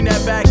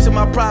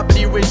my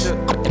property richer.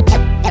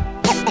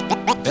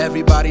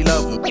 Everybody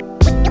love him.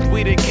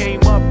 We done came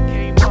up.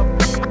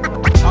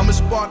 I'ma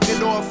spark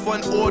it off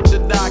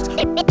unorthodox.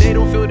 They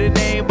don't feel the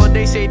name, but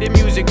they say the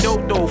music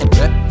dope.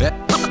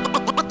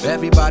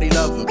 Everybody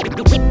love him.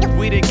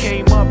 We done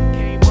came up.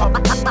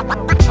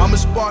 I'ma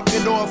spark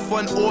it off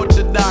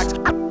unorthodox.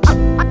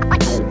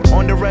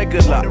 On the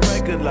regular.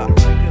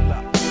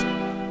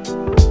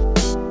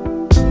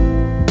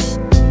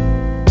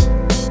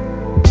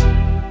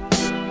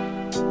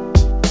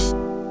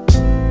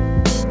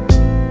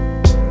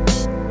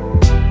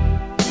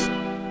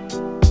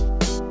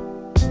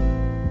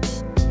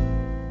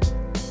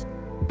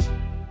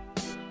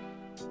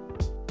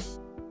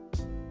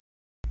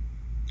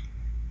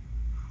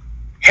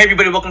 Hey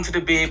everybody, welcome to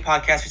the BA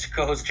Podcast with your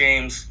co-host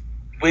James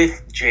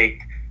with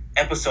Jake,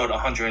 episode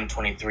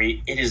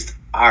 123. It is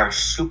our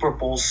Super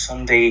Bowl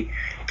Sunday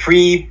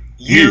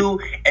preview,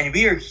 and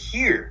we are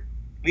here.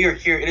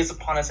 It is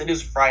upon us. It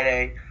is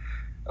Friday,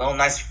 a little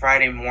nice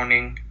Friday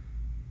morning.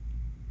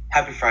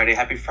 Happy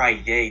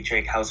Friday,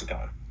 Jake. How's it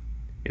going?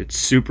 It's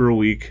Super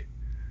Week.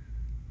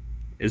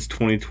 It's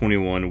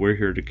 2021. We're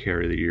here to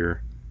carry the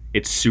year.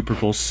 It's Super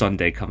Bowl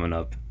Sunday coming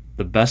up.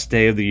 The best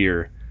day of the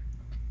year.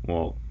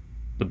 Well,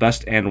 the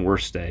best and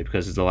worst day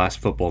because it's the last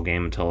football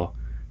game until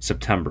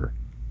September.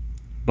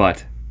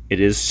 But it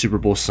is Super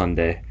Bowl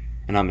Sunday,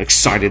 and I'm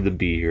excited to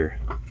be here.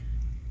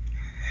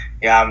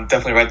 Yeah, I'm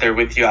definitely right there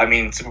with you. I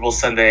mean, Super Bowl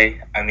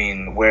Sunday,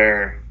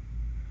 where,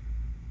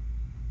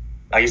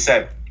 like you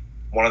said,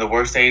 one of the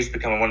worst days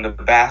becoming one of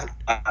the best,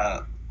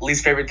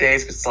 least favorite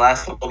days because it's the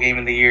last football game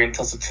of the year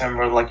until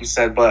September, like you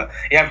said. But,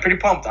 yeah, I'm pretty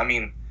pumped. I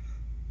mean,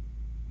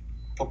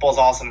 football's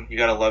awesome. You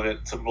got to love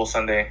it. Super Bowl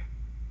Sunday.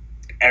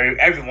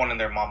 Everyone and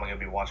their mama going to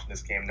be watching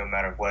this game no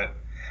matter what.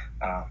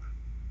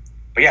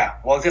 But yeah,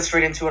 well, let's get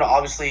straight into it.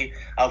 Obviously,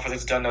 for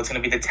those who don't know, it's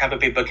going to be the Tampa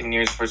Bay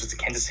Buccaneers versus the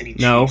Kansas City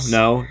Chiefs. No, it's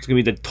going to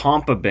be the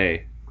Tampa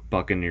Bay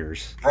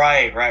Buccaneers.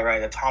 Right.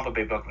 The Tampa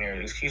Bay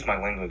Buccaneers. Excuse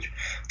my language.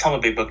 Tampa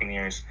Bay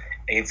Buccaneers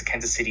against the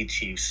Kansas City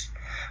Chiefs.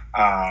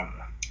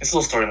 It's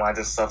little storylines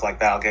and stuff like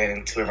that. I'll get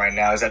into it right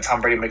now. Is that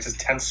Tom Brady makes his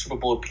 10th Super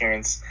Bowl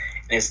appearance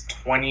in his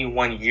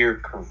 21-year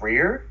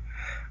career.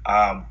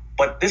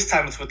 But this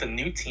time it's with a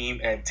new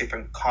team and a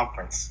different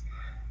conference.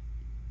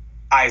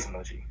 Eyes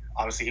emoji.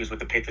 Obviously, he was with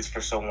the Patriots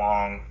for so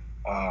long.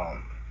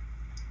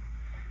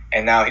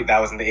 And now that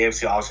was in the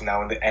AFC, obviously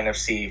now in the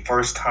NFC.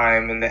 First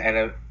time in the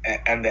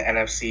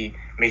NFC,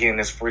 making it in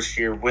his first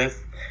year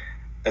with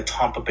the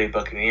Tampa Bay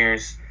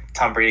Buccaneers.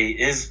 Tom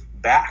Brady is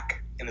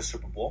back in the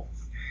Super Bowl.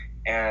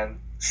 And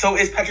so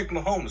is Patrick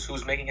Mahomes,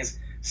 who's making his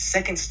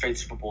second straight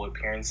Super Bowl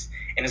appearance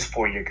in his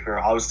 4-year career,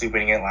 obviously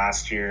winning it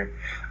last year,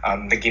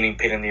 the getting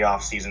paid in the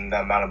offseason,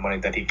 the amount of money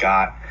that he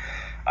got.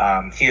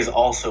 He is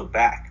also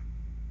back.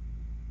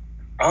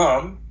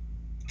 So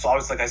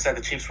obviously, like I said,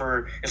 the Chiefs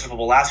were in the Super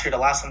Bowl last year. The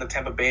last time the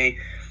Tampa Bay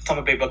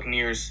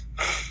Buccaneers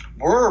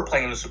were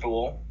playing in the Super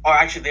Bowl, or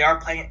actually they are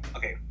playing.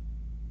 Okay,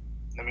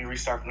 let me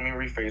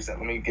rephrase that.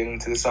 Let me get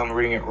into this so I'm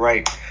reading it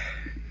right.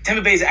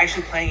 Tampa Bay is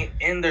actually playing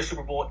in their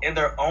Super Bowl in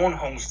their own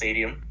home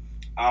stadium,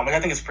 which I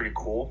think is pretty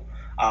cool.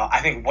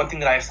 I think one thing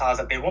that I saw is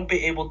that they won't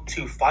be able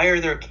to fire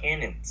their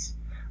cannons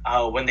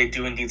when they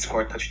do indeed score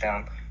a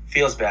touchdown.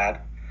 Feels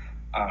bad.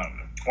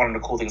 One of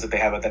the cool things that they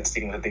have at that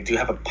stadium is that they do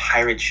have a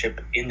pirate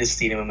ship in the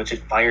stadium in which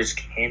it fires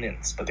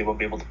cannons, but they won't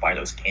be able to fire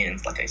those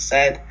cannons, like I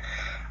said.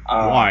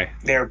 Why?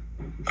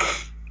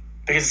 Because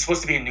it's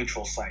supposed to be a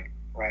neutral site,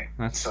 right?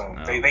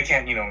 They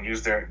can't,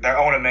 use their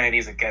own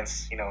amenities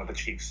against, the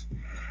Chiefs.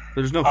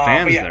 There's no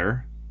fans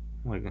there.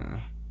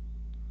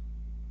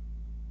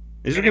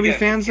 Is there going to be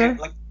fans there?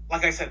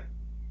 Like I said,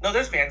 no,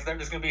 there's fans there.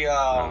 There's going to be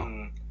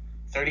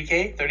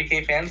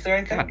 30K fans there,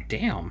 I think. God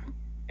damn.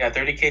 Yeah,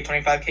 30K,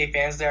 25K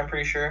fans there, I'm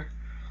pretty sure.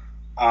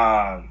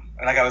 And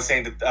like I was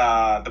saying,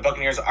 the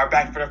Buccaneers are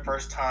back for the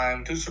first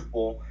time to the Super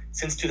Bowl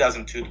since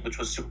 2002, which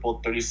was Super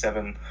Bowl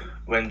 37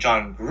 when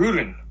John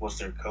Gruden was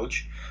their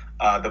coach.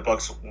 The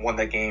Bucs won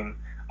that game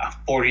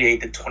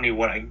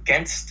 48-21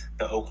 against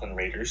the Oakland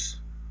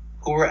Raiders,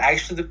 who were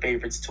actually the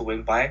favorites to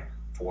win by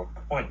 4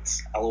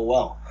 points.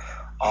 LOL.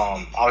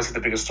 Obviously,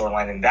 the biggest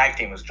storyline in that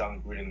game was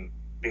John Gruden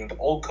being the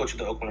old coach of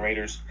the Oakland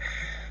Raiders,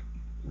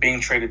 being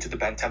traded to the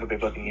Tampa Bay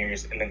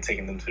Buccaneers, and then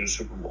taking them to the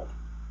Super Bowl.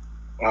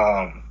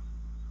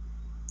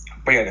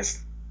 But yeah,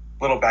 this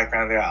little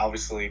background there.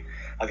 Obviously,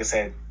 like I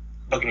said,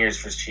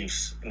 Buccaneers versus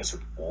Chiefs in the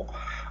Super Bowl.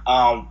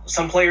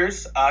 Some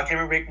players,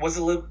 Cameron Brake was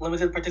a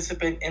limited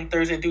participant in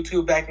Thursday due to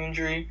a back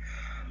injury.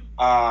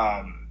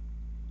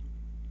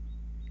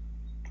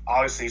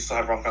 Obviously, you still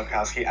have Rob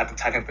Gronkowski at the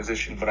tight end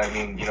position, but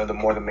the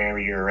more the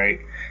merrier, right?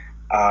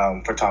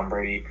 For Tom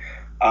Brady.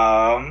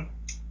 One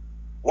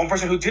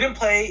person who didn't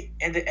play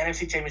in the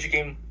NFC Championship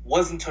game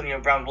was Antonio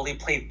Brown. Well, he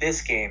played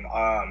this game.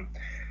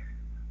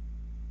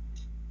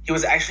 He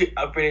was actually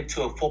upgraded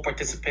to a full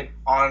participant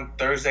on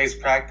Thursday's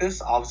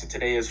practice. Obviously,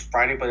 today is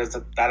Friday, but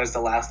that is the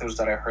last news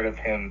that I heard of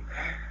him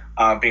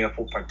being a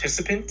full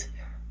participant.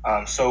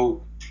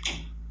 So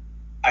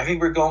I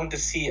think we're going to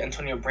see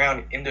Antonio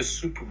Brown in the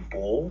Super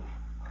Bowl.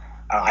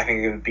 I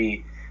think it would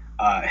be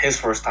his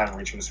first time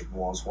reaching the Super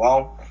Bowl as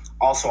well.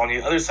 Also on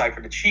the other side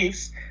for the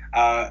Chiefs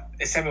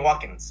is Sammy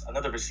Watkins,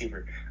 another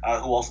receiver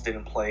who also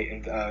didn't play,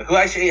 and who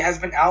actually has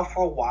been out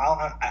for a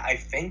while. I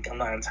think, I'm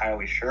not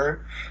entirely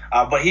sure,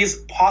 but he's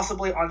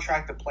possibly on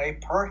track to play.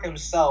 Per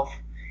himself,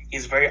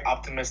 he's very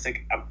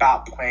optimistic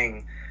about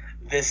playing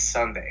this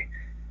Sunday.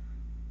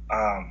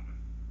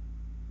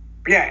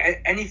 But yeah,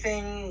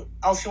 anything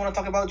else you want to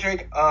talk about,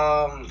 Jake?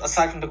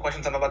 Aside from the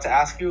questions I'm about to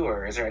ask you,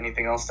 or is there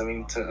anything else that we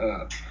need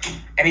to?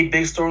 Any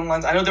big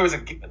storylines? I know there was a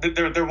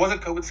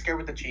COVID scare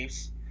with the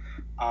Chiefs.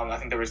 I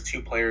think there was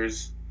 2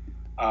 players,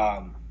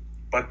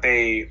 but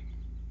I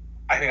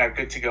think are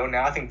good to go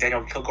now. I think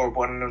Daniel Kilgore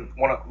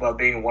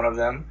being one of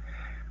them.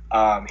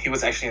 He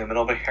was actually in the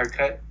middle of a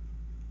haircut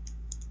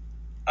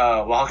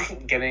while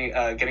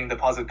getting the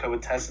positive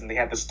COVID test, and they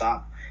had to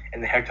stop,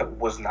 and the haircut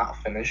was not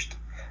finished.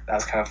 That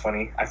was kind of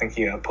funny. I think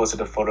he posted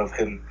a photo of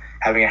him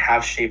having a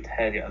half-shaved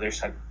head, the other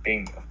side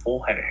being a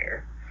full head of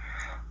hair.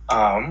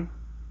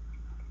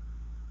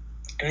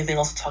 Anything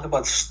else to talk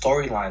about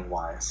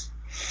storyline-wise?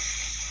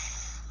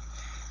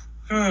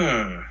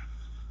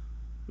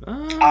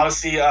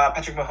 Obviously,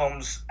 Patrick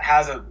Mahomes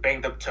has a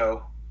banged-up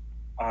toe,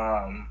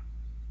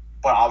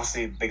 but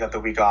obviously they got the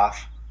week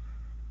off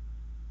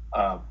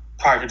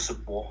prior to the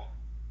Super Bowl.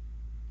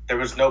 There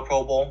was no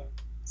Pro Bowl.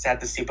 Sad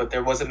to see, but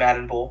there was a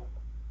Madden Bowl.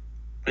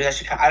 But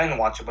actually, I didn't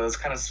watch it, but it's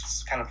kind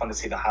of fun to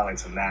see the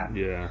highlights of that.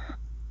 Yeah.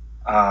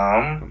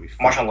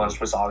 Marshawn Lynch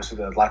was obviously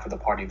the life of the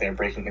party there,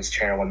 breaking his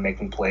chair when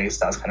making plays.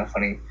 That was kind of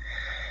funny.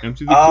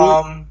 Empty the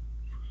clip.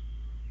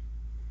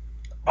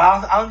 But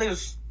I don't think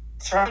it's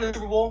surrounding the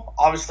Super Bowl.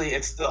 Obviously,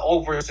 it's the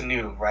old versus the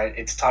new, right?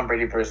 It's Tom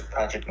Brady versus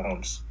Patrick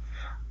Mahomes.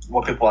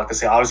 What people like to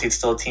say. Obviously, it's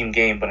still a team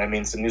game, but I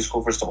mean, it's the new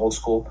school versus the old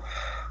school.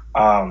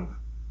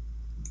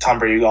 Tom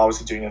Brady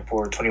obviously doing it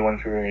for 21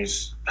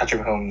 careers.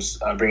 Patrick Mahomes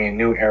bringing a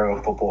new era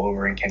of football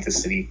over in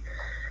Kansas City.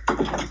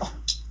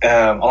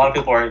 A lot of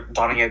people are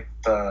donning it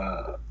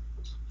the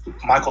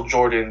Michael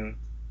Jordan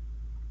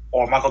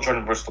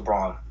versus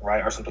LeBron,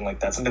 right, or something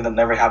like that. Something that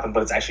never happened,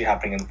 but it's actually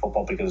happening in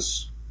football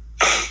because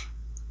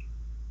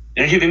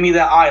you're giving me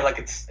that eye like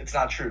it's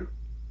not true.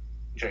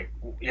 Jake,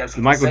 you have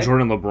something Michael to say?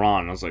 Jordan,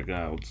 LeBron. I was like,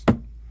 I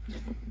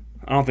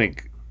don't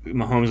think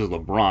Mahomes is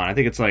LeBron. I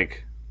think it's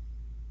like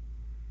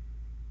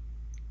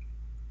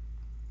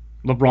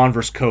LeBron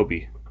versus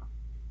Kobe.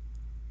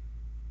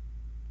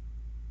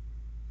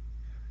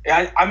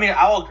 Yeah, I mean,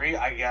 I'll agree,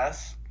 I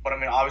guess. But, I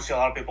mean, obviously a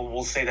lot of people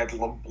will say that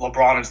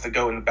LeBron is the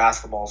GOAT in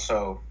basketball,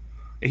 so...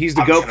 He's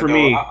the GOAT for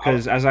me,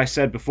 because, as I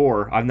said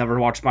before, I've never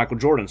watched Michael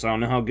Jordan, so I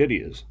don't know how good he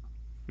is.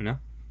 You know?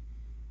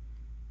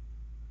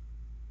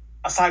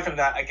 Aside from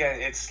that,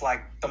 again, it's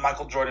like the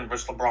Michael Jordan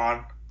versus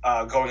LeBron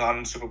going on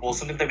in the Super Bowl.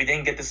 Something that we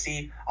didn't get to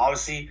see,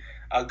 obviously,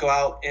 go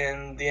out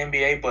in the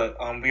NBA, but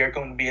we are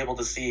going to be able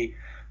to see,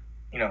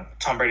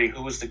 Tom Brady,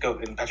 who is the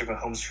GOAT, and Patrick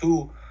Mahomes,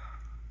 who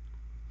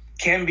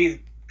can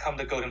become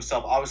the GOAT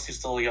himself. Obviously,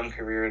 still a young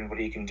career and what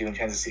he can do in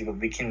Kansas City, but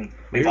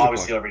we've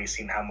obviously already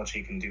seen how much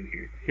he can do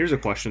here. Here's a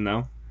question,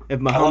 though. If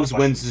Mahomes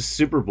wins the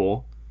Super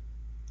Bowl,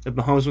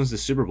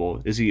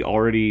 does he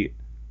already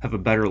have a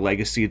better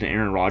legacy than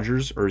Aaron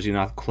Rodgers, or is he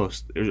not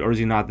close, or is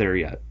he not there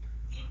yet?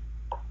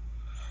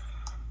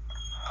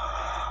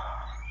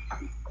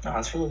 No,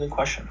 that's a really good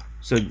question.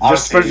 So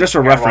just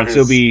a reference,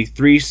 it'll be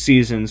 3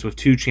 seasons with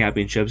 2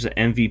 championships, an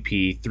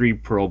MVP, 3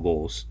 Pro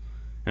Bowls,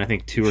 and I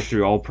think 2 or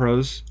 3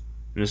 All-Pros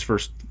in his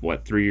first,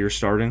 3 years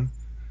starting?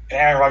 And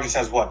Aaron Rodgers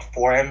has, 4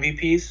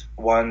 MVPs?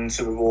 1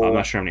 Super Bowl? I'm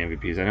not sure how many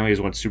MVPs. I know he has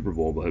 1 Super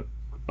Bowl, but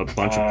a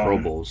bunch of Pro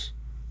Bowls.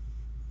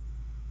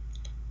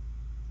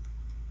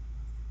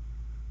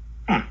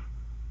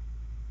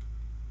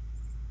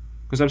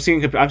 Because I'm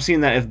seeing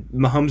that if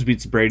Mahomes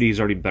beats Brady, he's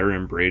already better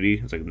than Brady.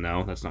 It's like,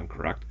 no, that's not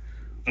correct.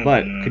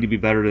 But could he be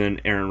better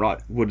than Aaron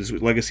Rodgers? Would his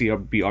legacy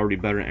be already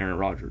better than Aaron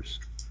Rodgers?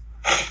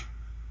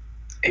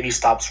 If he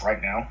stops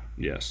right now?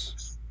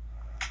 Yes.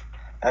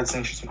 That's an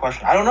interesting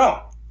question. I don't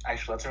know.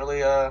 Actually, that's a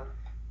really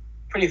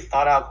pretty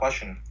thought out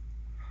question.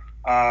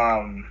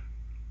 I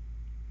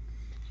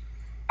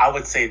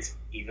would say it's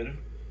even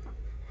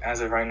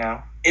as of right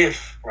now.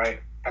 If,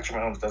 Patrick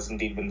Mahomes does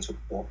indeed win the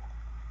Super Bowl.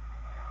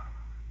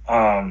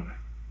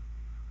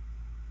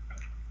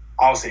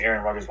 Obviously,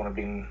 Aaron Rodgers one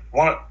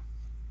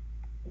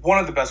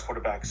of the best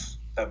quarterbacks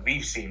that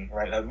we've seen,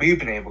 right? That we've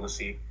been able to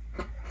see.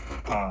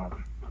 Well,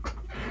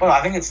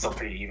 I think it's still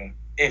pretty even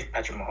if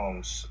Patrick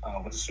Mahomes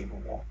wins the Super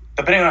Bowl,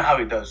 depending on how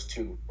he does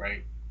too,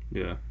 right?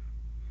 Yeah,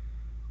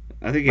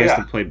 I think he has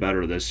to play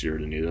better this year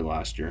than he did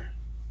last year.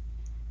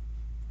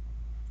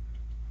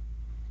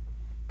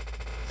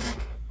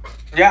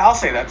 Yeah, I'll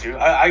say that too.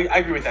 I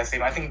agree with that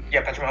statement. I think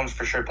Patrick Mahomes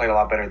for sure played a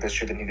lot better this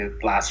year than he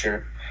did last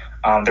year.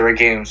 There were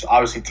games,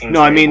 obviously teams.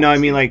 I mean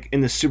like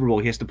in the Super Bowl,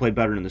 he has to play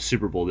better in the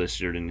Super Bowl this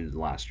year than he did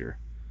last year.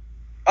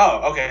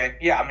 Oh, okay.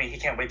 Yeah, I mean he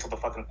can't wait till the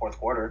fucking fourth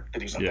quarter to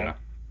do something. Yeah.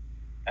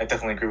 I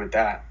definitely agree with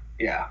that.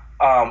 Yeah.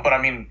 But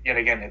I mean, yet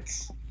again,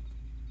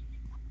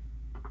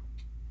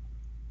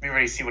 we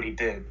already see what he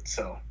did,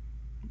 so.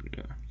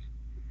 Yeah.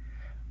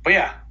 But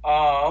yeah.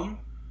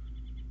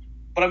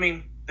 But I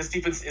mean, this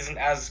defense isn't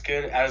as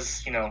good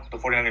as, the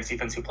 49ers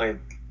defense who played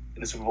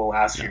in the Super Bowl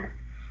last year.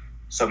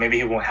 So maybe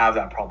he won't have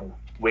that problem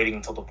waiting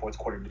until the fourth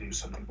quarter to do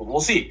something. But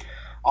we'll see.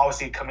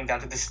 Obviously, coming down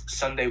to this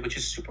Sunday, which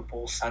is Super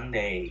Bowl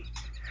Sunday.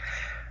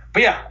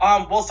 But yeah,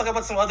 let's talk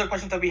about some other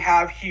questions that we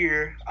have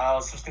here.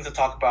 Some things to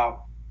talk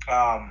about.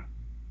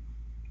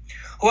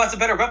 Who has the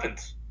better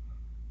weapons?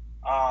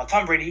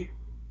 Tom Brady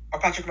or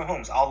Patrick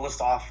Mahomes? I'll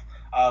list off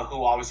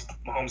who obviously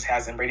Mahomes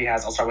has and Brady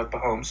has. I'll start with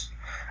Mahomes.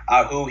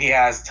 Who he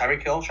has: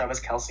 Tyreek Hill, Travis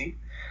Kelce,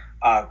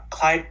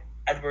 Clyde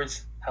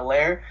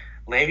Edwards-Helaire,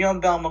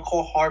 Le'Veon Bell,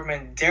 McCole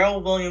Hardman,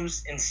 Darrell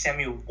Williams, and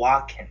Sammy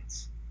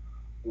Watkins.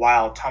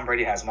 While Tom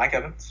Brady has Mike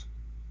Evans,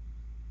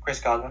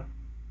 Chris Godwin,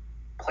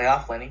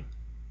 Playoff Lenny,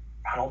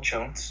 Ronald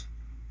Jones,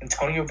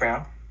 Antonio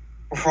Brown,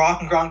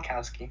 Rob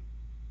Gronkowski,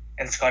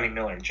 and Scotty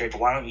Miller. Jake,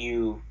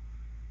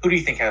 who do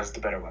you think has the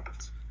better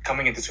weapons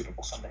coming into Super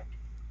Bowl Sunday?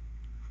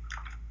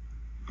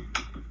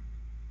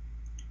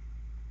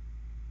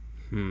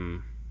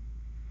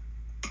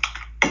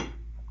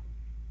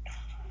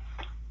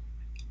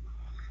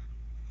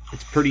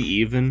 It's pretty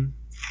even.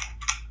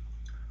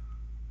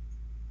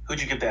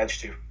 Who'd you give the edge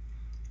to?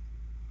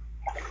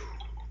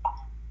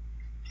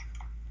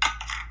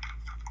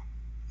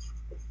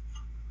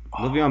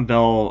 Le'Veon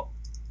Bell,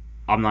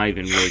 I'm not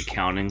even really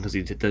counting because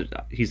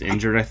he's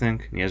injured, I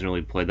think. He hasn't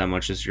really played that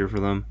much this year for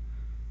them.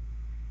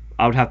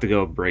 I would have to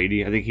go with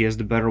Brady. I think he has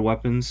the better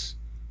weapons.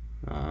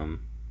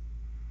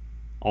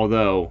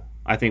 Although,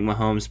 I think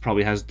Mahomes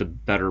probably has the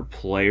better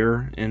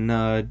player in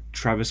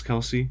Travis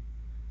Kelce.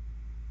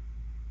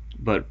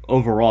 But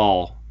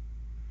overall,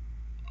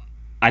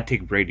 I'd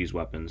take Brady's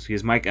weapons. He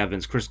has Mike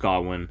Evans, Chris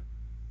Godwin,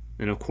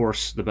 and of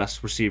course the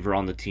best receiver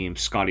on the team,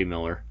 Scotty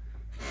Miller.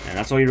 And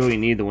that's all you really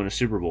need to win a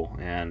Super Bowl.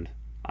 And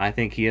I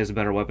think he has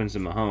better weapons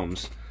than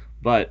Mahomes.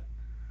 But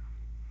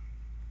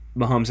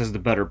Mahomes has the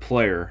better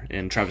player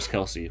in Travis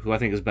Kelce, who I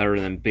think is better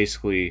than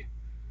basically...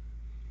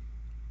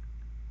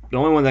 The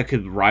only one that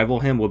could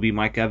rival him will be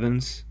Mike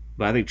Evans.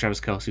 But I think Travis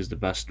Kelce is the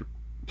best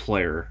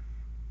player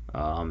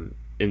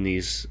in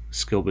these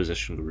skill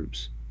position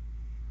groups.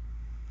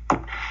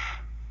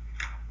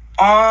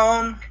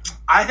 I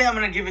think I'm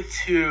going to give it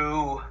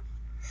to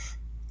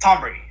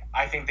Tom Brady.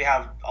 I think they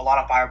have a lot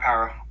of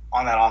firepower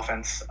on that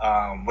offense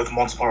with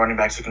multiple running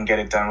backs who can get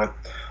it done, with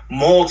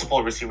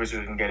multiple receivers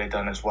who can get it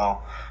done as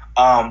well.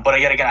 But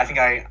yet again, I think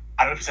I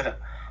don't know if you said it,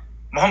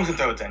 Mahomes can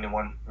throw it to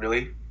anyone,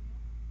 really.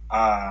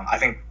 I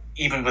think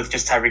even with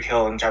just Tyreek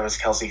Hill and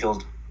Travis Kelce,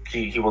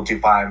 he will do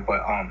fine.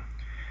 But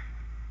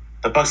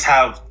the Bucs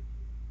have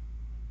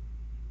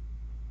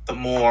the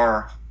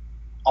more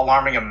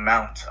alarming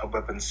amount of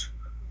weapons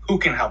who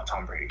can help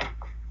Tom Brady,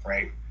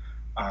 right?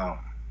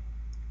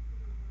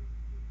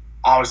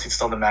 Obviously, it's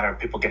still the matter of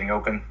people getting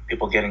open,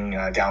 people getting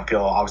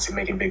downfield, obviously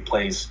making big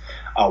plays.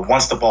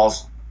 Once the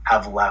ball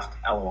has left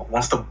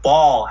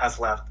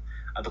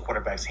the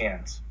quarterback's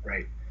hands,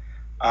 right?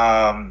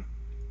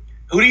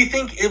 Who do you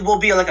think it will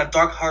be like a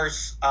dark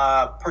horse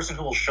person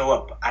who will show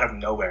up out of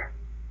nowhere?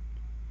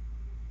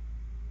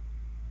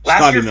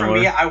 Last year for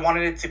me, I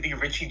wanted it to be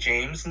Richie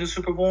James in the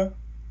Super Bowl.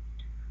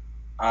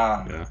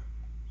 Yeah.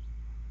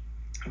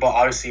 But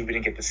obviously, we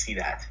didn't get to see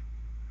that.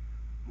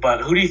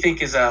 But who do you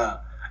think is an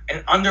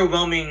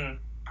underwhelming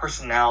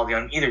personality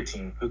on either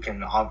team who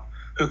can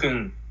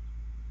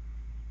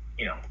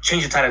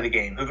change the tide of the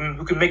game,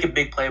 who can make a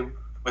big play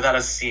without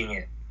us seeing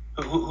it?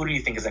 Who do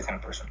you think is that kind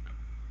of person?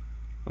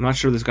 I'm not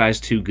sure this guy's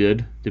too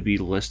good to be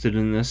listed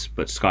in this,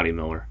 but Scotty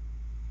Miller.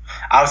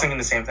 I was thinking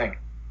the same thing.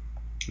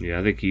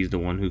 Yeah, I think he's the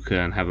one who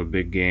can have a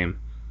big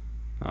game.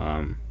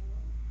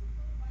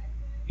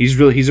 He's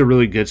a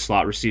really good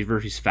slot receiver.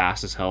 He's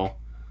fast as hell.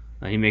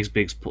 He makes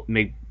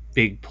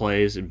big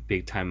plays in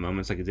big time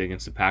moments like he did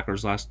against the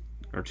Packers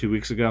 2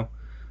 weeks ago.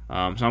 So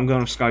I'm going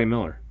with Scotty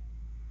Miller.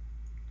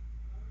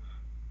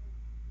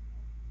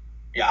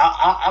 Yeah,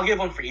 I'll give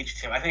one for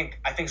each team. I think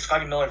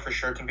Scotty Miller for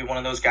sure can be one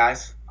of those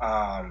guys.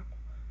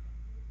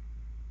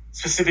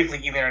 Specifically,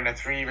 either in a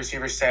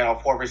 3-receiver set or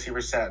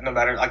 4-receiver set, no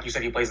matter, like you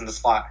said, he plays in the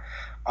slot.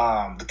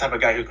 The type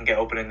of guy who can get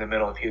open in the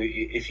middle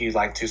if you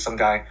like to. Some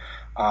guy,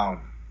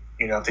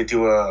 if they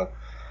do a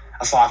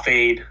slot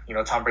fade,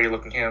 Tom Brady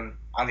looking him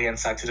on the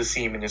inside to the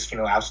seam and just,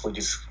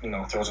 absolutely just,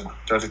 throws a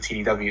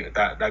TDW.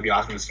 That'd be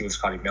awesome to see with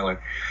Scotty Miller.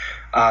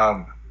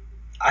 I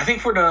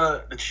think for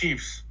the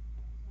Chiefs.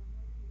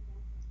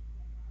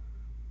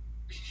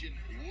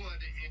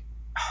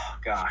 Oh,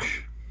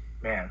 gosh,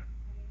 man.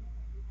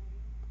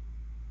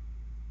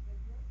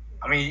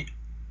 I mean,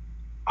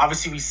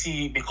 obviously we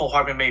see McCole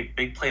Hardman made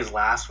big plays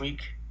last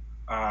week,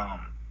 but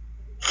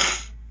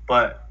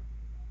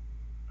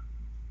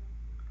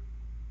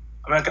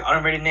I mean, like an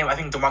underrated name, I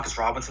think Demarcus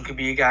Robinson could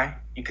be a guy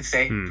you could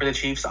say for the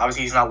Chiefs.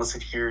 Obviously, he's not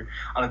listed here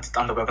on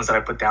the weapons that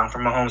I put down for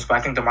Mahomes, but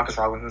I think Demarcus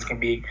Robinson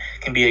can be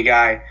a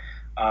guy.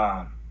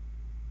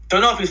 Don't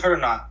know if he's hurt or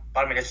not,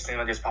 but I mean, it's just a name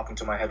that just popped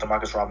into my head,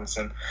 Demarcus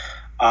Robinson.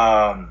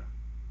 I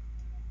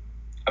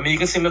mean, you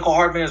can say McCole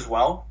Hardman as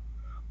well,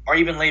 or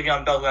even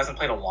Le'Veon Bell, who hasn't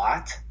played a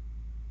lot.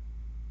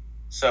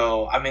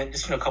 So, I mean,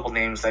 just a couple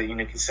names that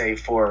can say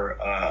for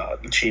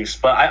the Chiefs.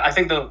 But I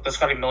think the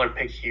Scotty Miller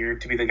pick here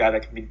to be the guy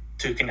that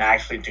can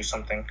actually do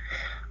something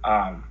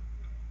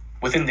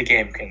within the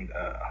game can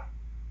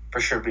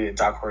for sure be a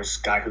dark horse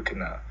guy who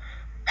can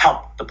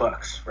help the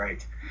Bucks,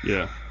 right?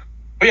 Yeah.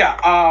 But yeah,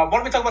 why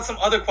don't we talk about some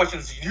other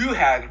questions you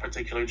had in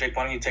particular, Jake?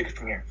 Why don't you take it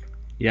from here?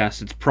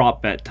 Yes, it's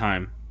prop bet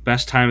time.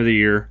 Best time of the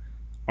year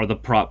are the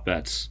prop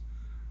bets.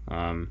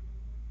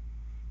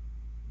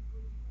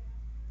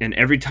 And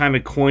every time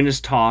a coin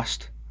is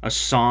tossed, a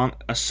song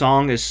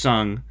is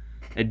sung,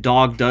 a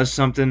dog does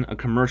something, a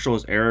commercial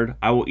is aired,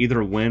 I will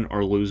either win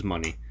or lose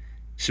money.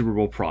 Super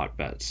Bowl prop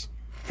bets.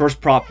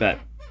 First prop bet.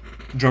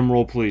 Drum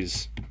roll,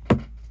 please.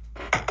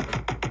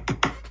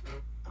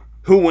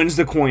 Who wins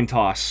the coin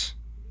toss?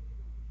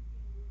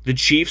 The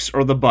Chiefs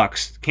or the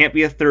Bucks? Can't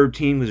be a third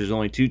team because there's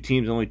only two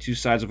teams, only two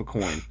sides of a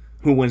coin.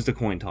 Who wins the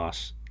coin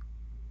toss?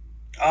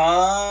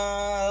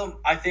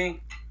 I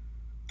think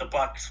the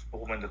Bucks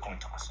will win the coin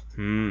toss.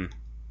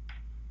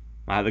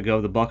 I have to go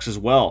with the Bucks as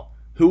well.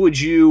 Who would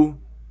you?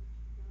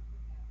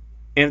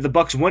 And if the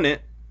Bucks win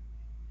it,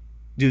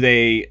 do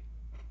they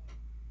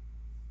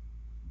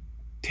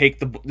take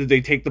the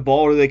ball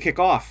or do they kick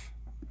off?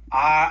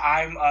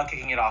 I'm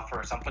kicking it off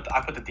first. I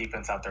put the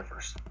defense out there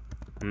first.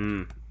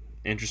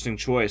 Interesting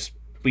choice.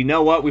 But you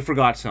know what? We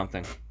forgot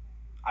something.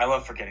 I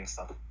love forgetting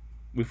stuff.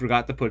 We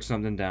forgot to put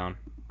something down.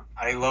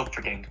 I love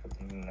forgetting to put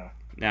something down.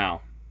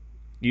 Now,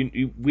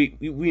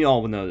 we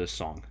all know this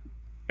song.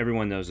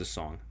 Everyone knows this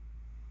song.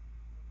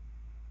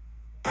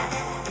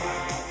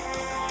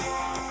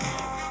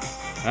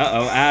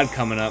 Uh-oh, ad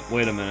coming up.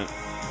 Wait a minute.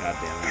 God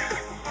damn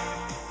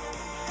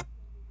it.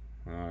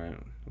 All right.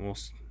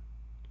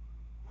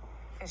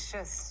 It's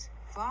just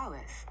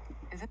flawless,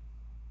 isn't it?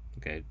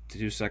 Okay,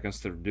 2 seconds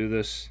to do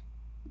this.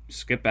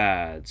 Skip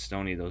ads.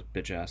 Don't need those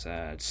bitch-ass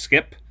ads.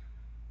 Skip.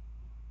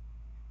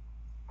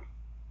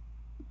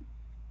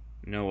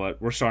 You know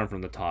what? We're starting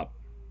from the top.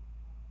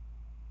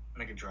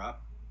 Make it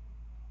drop.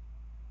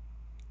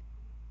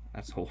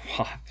 That's a whole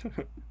lot.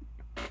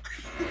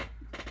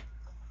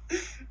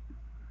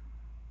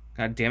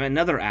 God damn it,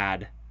 another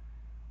ad.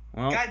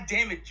 Well, God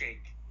damn it,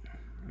 Jake.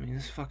 I mean,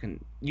 this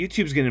fucking...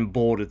 YouTube's getting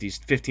bold at these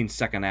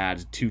 15-second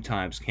ads 2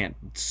 times. Can't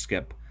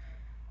skip.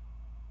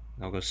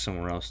 I'll go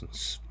somewhere else on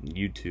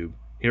YouTube.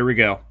 Here we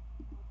go.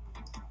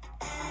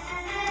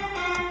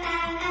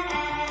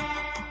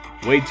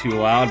 Way too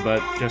loud,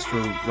 but just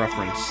for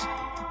reference.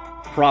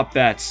 Prop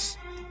bets.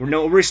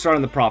 We're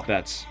restarting the prop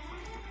bets.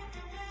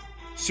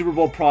 Super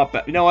Bowl prop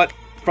bet. You know what?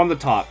 From the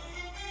top.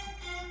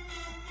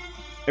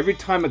 Every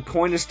time a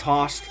coin is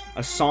tossed,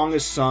 a song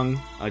is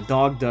sung, a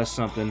dog does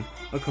something,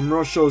 a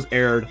commercial is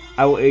aired,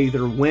 I will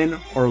either win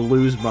or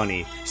lose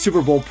money.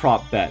 Super Bowl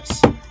prop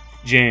bets.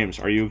 James,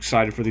 are you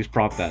excited for these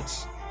prop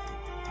bets?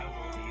 I will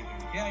either.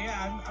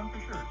 Yeah, I'm for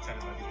sure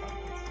excited about these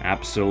prop bets.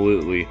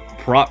 Absolutely.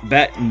 Prop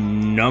bet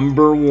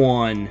number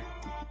 1.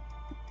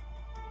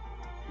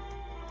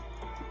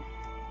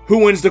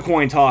 Who wins the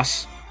coin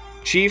toss?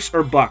 Chiefs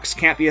or Bucks?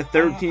 Can't be a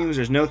third team because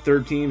there's no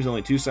third teams,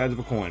 only 2 sides of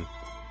a coin.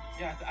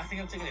 Yeah, I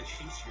think I'm taking the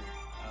Chiefs here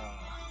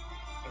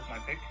with my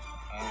pick.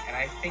 And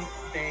I think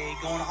they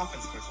go on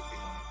offense first if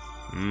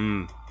they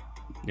win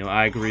it.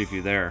 I agree with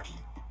you there.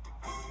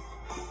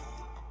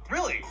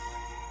 Really?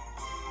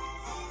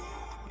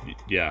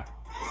 Yeah.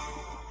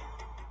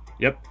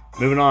 Yep.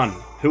 Moving on.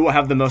 Who will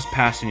have the most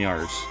passing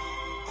yards?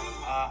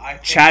 I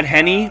think, Chad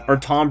Henne or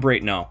Tom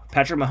Brady? No.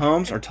 Patrick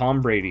Mahomes or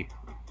Tom Brady?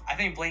 I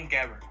think Blaine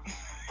Gabbert.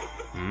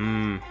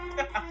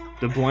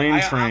 The Blaine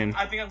train.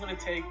 I think I'm gonna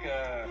take.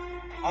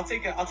 I'll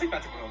take Patrick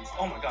Mahomes.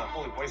 Oh my god,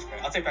 holy voice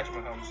crack. I'll take Patrick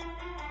Mahomes.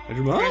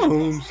 Patrick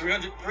Mahomes.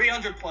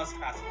 300 plus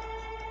passing.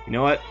 You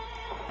know what?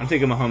 I'm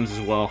taking Mahomes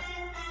as well.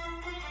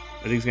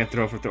 I think he's gonna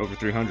throw for over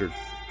 300.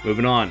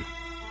 Moving on.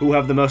 Who will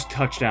have the most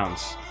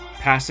touchdowns,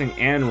 passing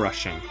and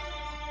rushing?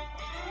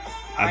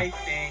 I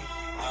think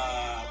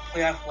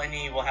Playoff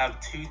Lenny will have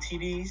 2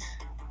 TDs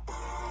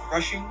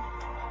rushing,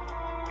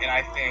 and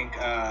I think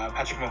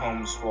Patrick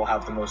Mahomes will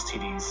have the most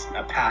TDs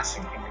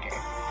passing in the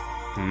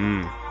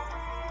game.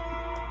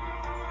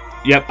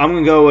 Yep, I'm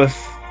gonna go with.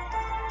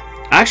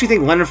 I actually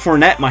think Leonard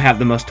Fournette might have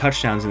the most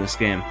touchdowns in this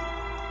game.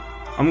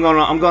 I'm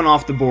going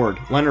off the board.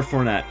 Leonard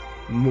Fournette,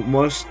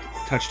 most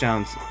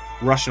touchdowns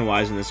rushing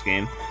wise in this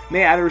game.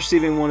 May add a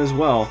receiving one as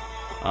well.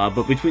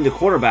 But between the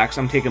quarterbacks,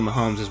 I'm taking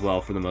Mahomes as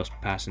well for the most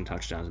passing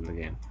touchdowns in the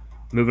game.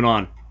 Moving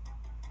on.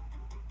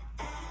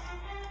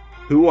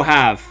 Who will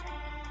have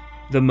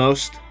the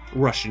most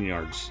rushing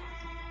yards?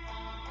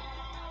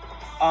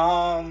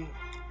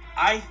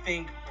 I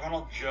think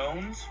Ronald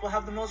Jones will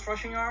have the most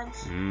rushing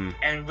yards.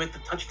 And with the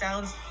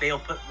touchdowns, they'll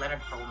put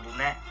Leonard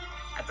Fournette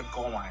at the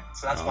goal line.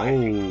 So that's why I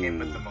think him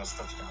with the most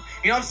touchdowns.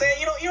 You know what I'm saying?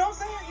 You know what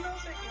I'm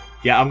saying?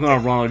 Yeah, I'm going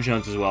to Ronald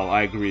Jones as well.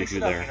 I agree with you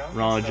there.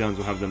 Ronald Jones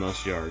will have the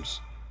most yards.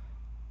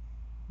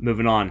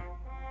 Moving on.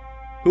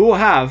 Who will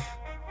have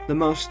the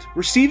most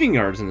receiving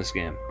yards in this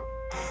game?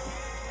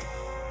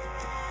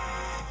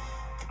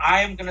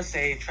 I'm going to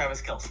say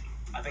Travis Kelce.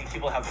 I think he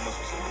will have the most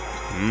receiving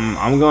yards.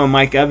 I'm going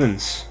Mike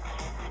Evans.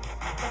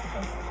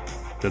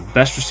 The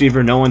best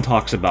receiver no one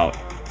talks about.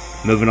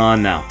 Moving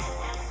on now.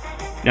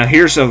 Now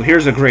here's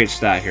a great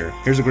stat here.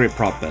 Here's a great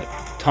prop bet.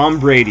 Tom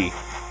Brady,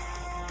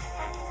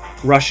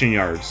 rushing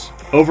yards.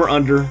 Over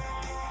under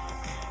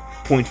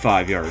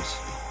 0.5 yards.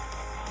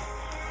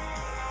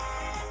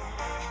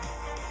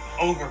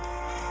 Over.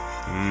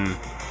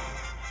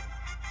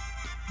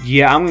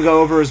 Yeah, I'm going to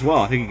go over as well.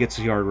 I think he gets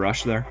a yard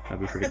rush there. That'd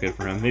be pretty good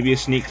for him. Maybe a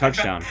sneak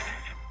touchdown.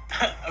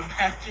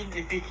 Imagine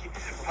if he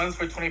runs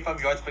for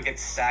 25 yards but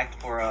gets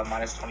sacked for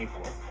minus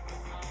 24.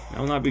 That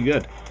would not be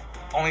good.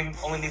 Only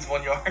needs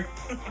 1 yard.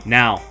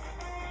 Now,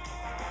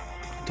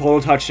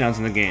 total touchdowns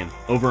in the game.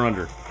 Over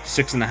under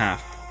 6.5.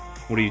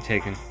 What are you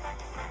taking?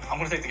 I'm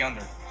going to take the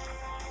under.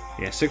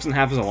 Yeah,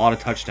 6.5 is a lot of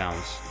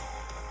touchdowns.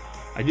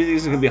 I do think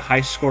this is going to be a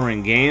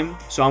high-scoring game,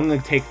 so I'm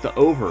going to take the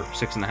over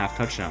 6.5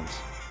 touchdowns.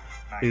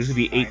 I think this is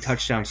going to be 8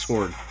 touchdowns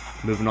scored.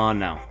 Moving on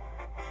now.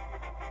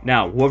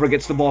 Now, whoever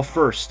gets the ball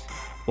first,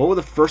 what will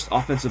the first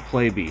offensive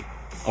play be?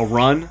 A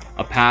run,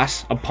 a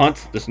pass, a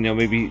punt? Just,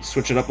 maybe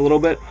switch it up a little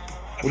bit?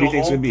 What do you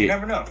think it's going to be? You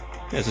never know.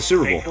 Yeah, it's a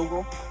Super Bowl. Field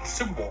goal?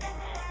 Super Bowl.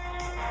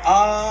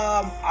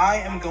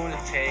 I am going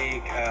to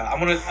take.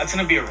 It's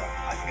going to be a run.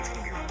 I think it's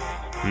going to be a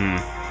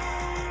run.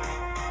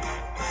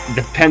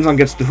 Depends on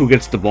who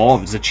gets the ball.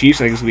 If it's the Chiefs,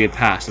 I think it's going to be a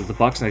pass. If the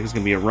Bucs, I think it's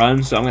going to be a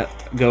run. So I'm going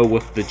to go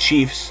with the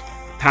Chiefs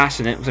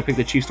passing it because I picked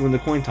the Chiefs to win the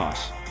coin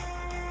toss.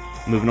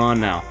 Moving on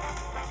now.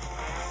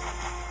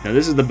 Now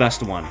this is the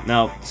best one.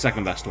 Now,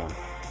 second best one.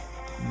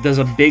 Does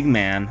a big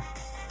man,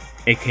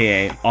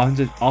 a.k.a.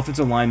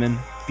 offensive lineman,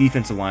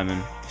 defensive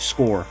lineman,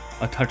 score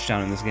a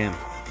touchdown in this game?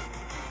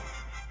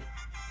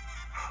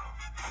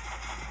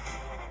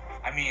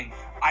 I mean,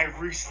 I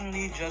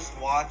recently just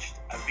watched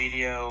a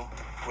video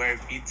where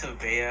Vita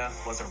Vea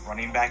was a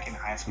running back in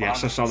high school.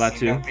 Yes, I saw that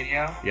too. That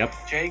video, yep.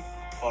 Jake?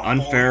 But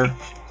unfair.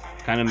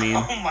 Kind of mean.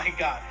 Oh my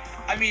god.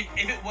 I mean,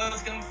 if it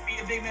was going to be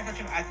a big man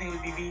touchdown, I think it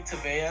would be Vita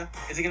Vea.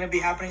 Is it going to be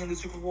happening in the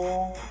Super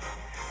Bowl?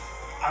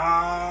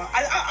 I'm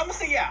gonna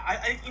say yeah.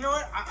 You know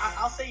what?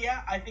 I'll say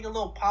yeah. I think a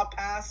little pop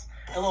pass,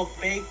 a little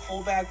fake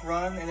fullback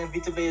run, and then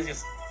Vita Vea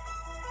just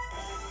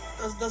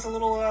does a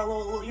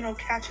little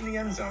catch in the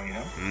end zone.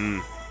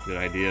 Good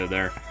idea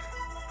there.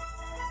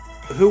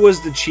 Who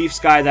was the Chiefs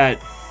guy that?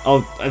 Oh,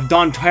 if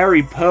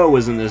Dontari Poe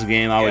was in this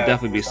game, I would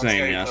definitely be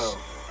saying yes. Poe.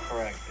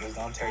 Correct. It was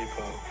Dontari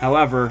Poe.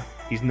 However,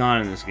 he's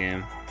not in this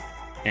game,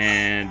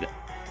 and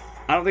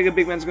I don't think a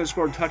big man's gonna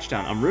score a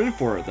touchdown. I'm rooting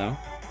for it though.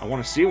 I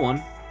want to see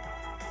one.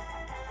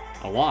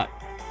 A lot.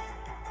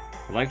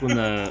 I like when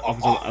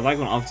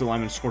offensive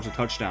lineman scores a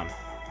touchdown,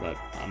 but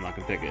I'm not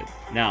gonna pick it.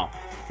 Now,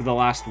 for the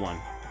last one.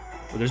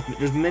 Well,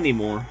 there's many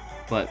more,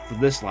 but for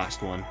this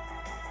last one,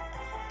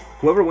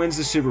 whoever wins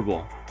the Super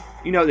Bowl,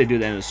 you know what they do at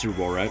the end of the Super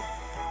Bowl, right?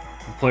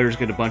 The players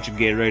get a bunch of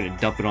Gatorade and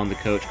dump it on the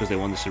coach because they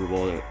won the Super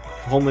Bowl. They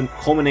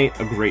culminate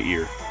a great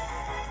year.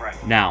 Right.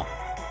 Now,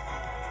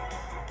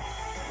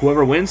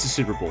 whoever wins the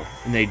Super Bowl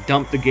and they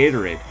dump the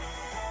Gatorade,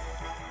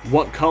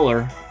 what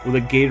color will the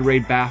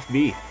Gatorade bath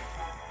be?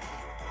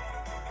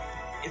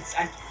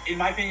 In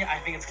my opinion, I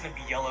think it's gonna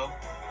be yellow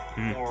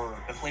or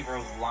the flavor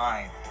of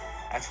lime.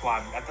 That's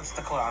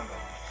the color I'm going.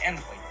 And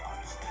the flavor,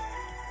 obviously.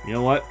 You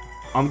know what?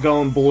 I'm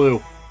going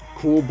blue.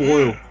 Cool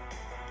blue.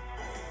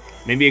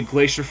 Maybe a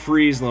Glacier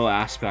Freeze little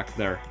aspect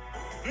there.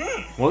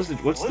 What's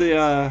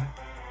the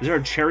is there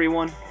a cherry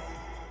one?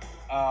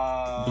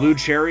 Blue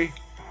cherry?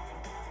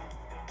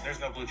 There's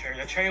no blue cherry.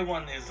 The cherry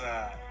one is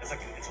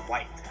it's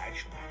white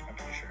actually. I'm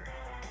pretty sure.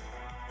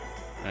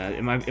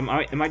 It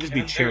might just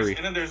be cherry.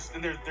 And then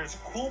there's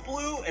Cool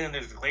Blue, and then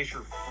there's Glacier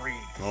Freeze.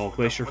 Oh,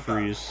 Glacier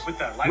Freeze. With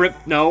the lighter,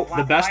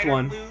 the best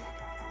one. Blue,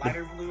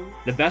 lighter blue.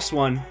 The best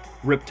one,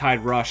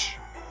 Riptide Rush.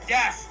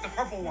 Yes, the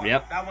purple one.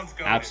 Yep. That one's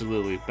good.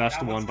 Absolutely.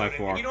 Best one by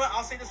far. You know what?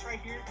 I'll say this right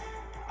here.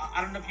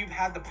 I don't know if you've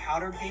had the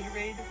powdered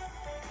Gatorade.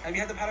 Have you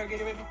had the powdered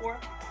Gatorade before?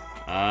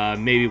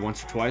 Maybe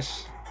once or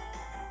twice.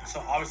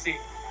 So obviously,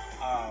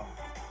 when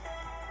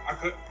I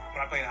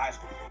played in high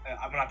school,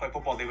 when I played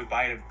football, they would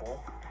buy it in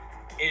bulk.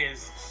 It is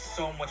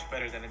so much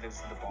better than it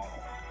is in the bottle.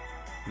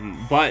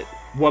 But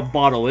what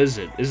bottle is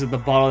it? Is it the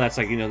bottle that's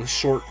like, the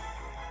short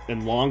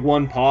and long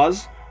one,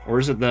 pause? Or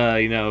is it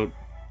the,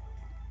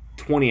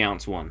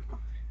 20-ounce one?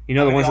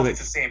 The ones that... It's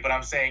the same, but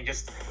I'm saying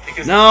just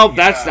because... No,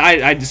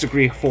 I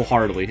disagree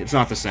wholeheartedly. It's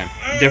not the same.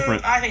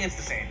 Different. I think it's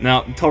the same.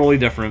 No, totally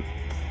different.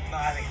 No,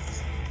 I think it's the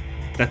same.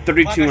 That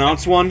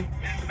 32-ounce one? It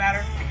doesn't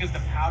matter because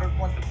the powdered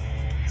one,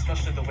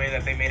 especially the way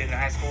that they made it in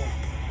high school,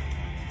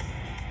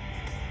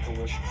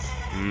 delicious.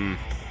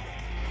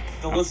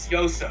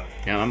 Delicioso.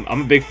 Yeah,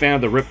 I'm a big fan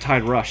of the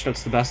Riptide Rush.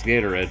 That's the best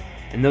Gatorade.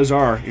 And those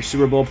are your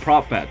Super Bowl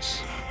prop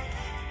bets.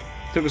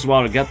 Took us a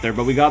while to get there,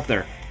 but we got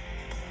there.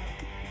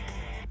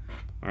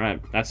 All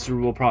right, that's Super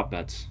Bowl prop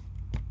bets.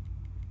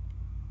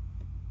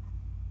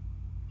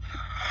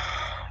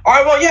 All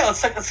right, well, yeah,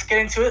 let's get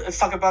into it. Let's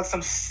talk about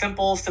some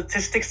simple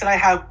statistics that I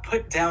have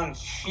put down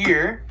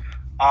here.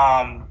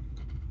 I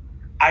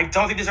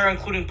don't think these are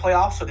including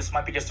playoffs, so this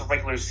might be just a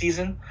regular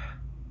season.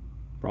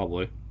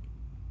 Probably.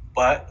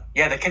 But,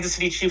 yeah, the Kansas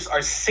City Chiefs are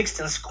 6th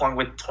in scoring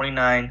with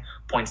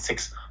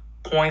 29.6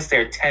 points.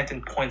 They're 10th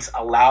in points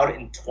allowed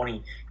in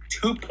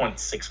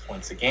 22.6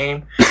 points a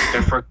game.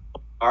 Their first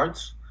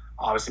yards,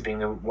 obviously being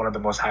one of the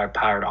most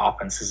higher-powered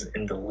offenses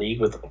in the league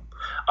with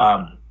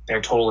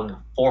their total in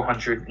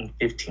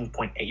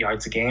 415.8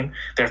 yards a game.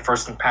 They're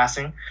first in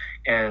passing,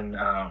 and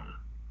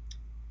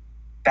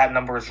that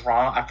number is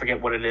wrong. I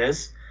forget what it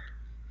is.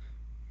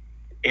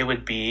 It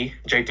would be,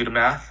 Jake, do the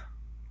math.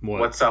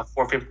 What? What's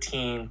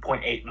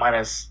 415.8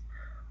 minus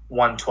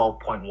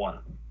 112.1?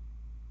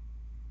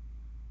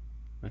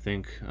 I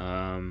think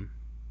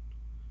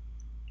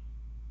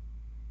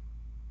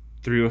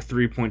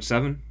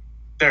 303.7.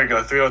 There you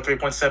go,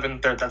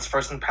 303.7. That's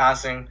first in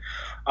passing.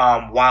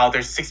 While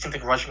they're 16th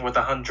in rushing with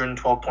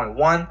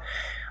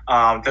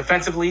 112.1.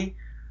 Defensively,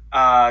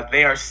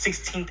 they are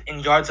 16th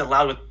in yards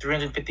allowed with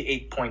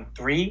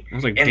 358.3. I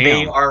was like, and damn.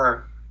 they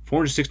are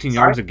 416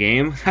 yards a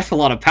game? That's a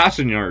lot of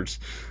passing yards.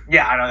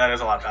 Yeah, I know that is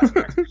a lot of passing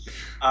yards.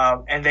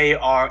 And they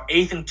are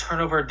 8th in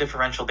turnover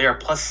differential. They are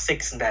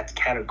 +6 in that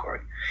category.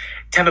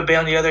 Tampa Bay,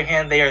 on the other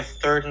hand, they are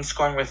 3rd in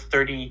scoring with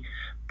 30.8.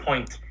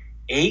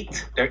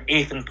 They're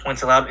 8th in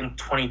points allowed in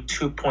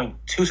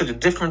 22.2. So the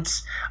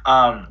difference,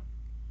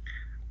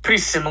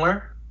 pretty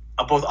similar,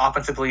 both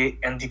offensively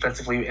and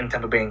defensively in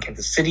Tampa Bay and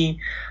Kansas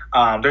City.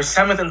 They're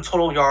 7th in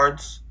total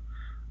yards,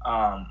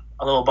 a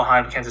little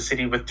behind Kansas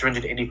City with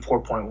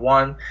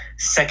 384.1.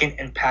 2nd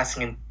in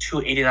passing in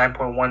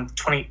 289.1.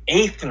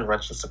 28th in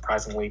rushing,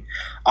 surprisingly.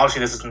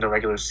 Obviously, this is in the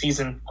regular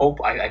season,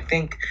 I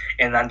think,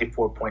 and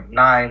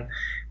 94.9.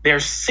 They're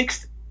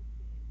 6th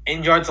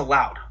in yards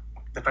allowed,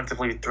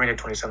 defensively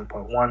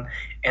 327.1,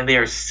 and they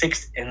are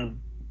 6th in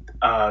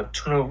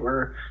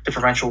turnover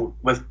differential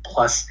with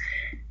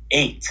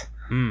 +8.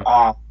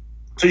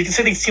 So you can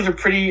say these teams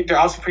they're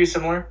also pretty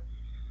similar,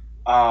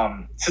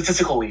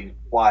 statistically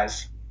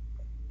wise.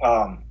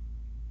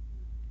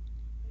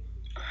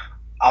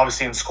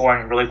 Obviously in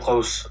scoring, really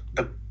close.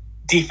 The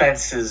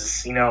defense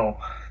is,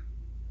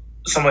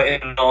 somewhat in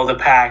the middle of the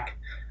pack.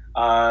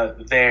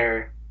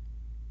 They're,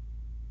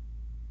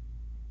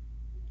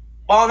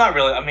 well, not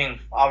really. I mean,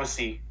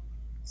 obviously,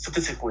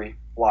 statistically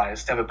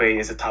wise, Tampa Bay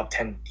is a top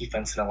 10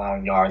 defense in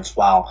allowing yards,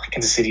 while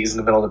Kansas City is in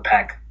the middle of the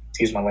pack,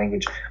 excuse my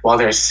language, while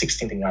they're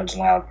 16th in yards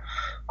allowed.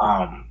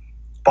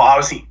 But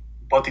obviously,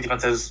 both the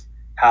defenses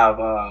have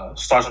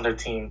stars on their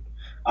team.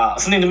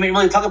 Something to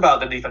really talk about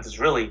the defense is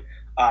really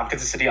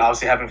Kansas City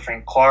obviously having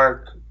Frank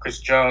Clark, Chris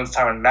Jones,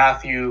 Tyrann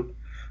Mathieu,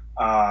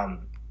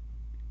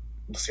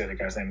 what's the other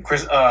guy's name?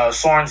 Chris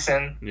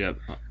Sorensen. Yep.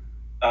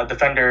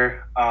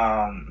 Defender.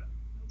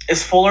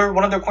 Is Fuller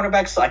one of their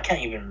cornerbacks? So I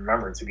can't even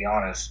remember, to be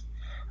honest.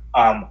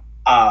 I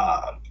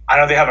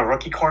know they have a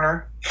rookie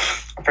corner.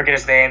 I forget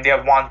his name. They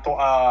have Juan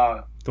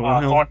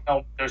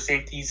Thornhill, their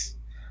safeties.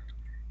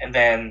 And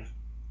then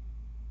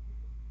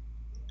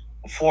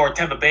for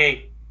Tampa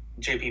Bay,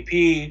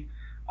 JPP,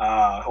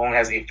 who only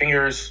has 8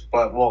 fingers,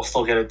 but will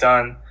still get it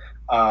done.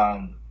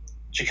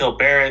 Shaquille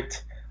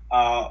Barrett.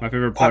 My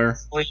favorite player.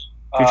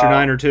 Future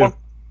Niner, too.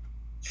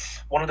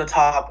 One of the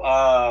top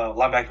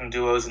linebacking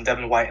duos in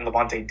Devin White and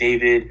Levante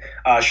David.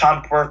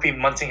 Sean Murphy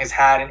Munting has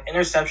had an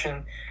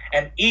interception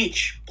in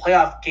each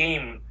playoff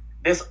game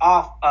this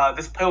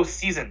playoff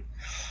season.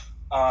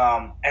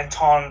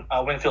 Anton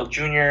Winfield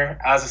Jr.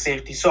 as a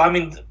safety. So, I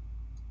mean,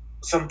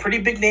 some pretty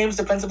big names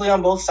defensively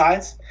on both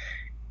sides.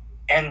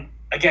 And,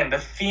 again, the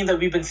theme that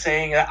we've been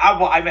saying,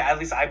 at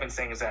least I've been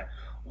saying, is that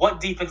what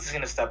defense is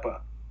going to step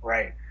up,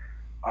 right?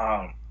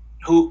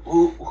 Who's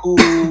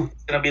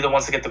gonna be the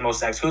ones to get the most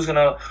sacks? Who's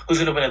gonna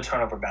win a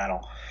turnover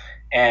battle?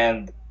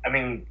 And I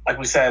mean, like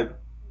we said,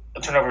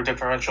 a turnover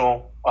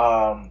differential.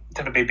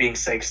 Tampa Bay being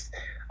 6th,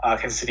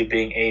 Kansas City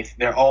being 8th.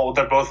 They're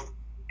both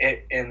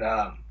in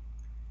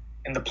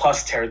the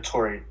plus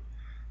territory.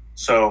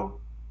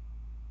 So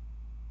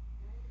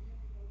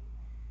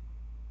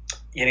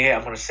yeah,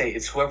 I'm gonna say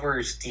it's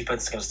whoever's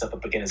defense is gonna step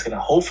up again is gonna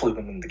hopefully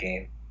win the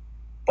game.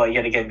 But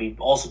yet again, we've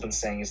also been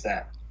saying is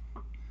that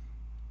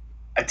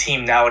a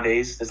team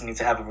nowadays doesn't need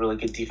to have a really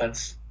good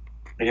defense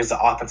because the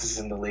offenses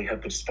in the league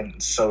have just been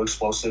so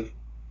explosive.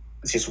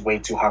 It's just way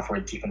too hard for a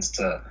defense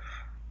to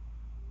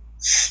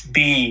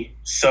be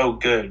so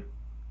good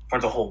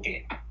for the whole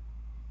game.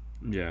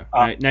 Yeah.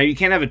 Now, you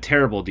can't have a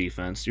terrible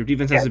defense. Your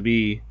defense has to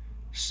be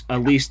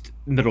at least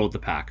middle of the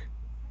pack.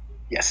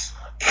 Yes.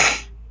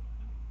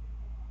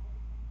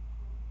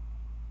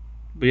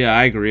 But yeah,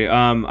 I agree.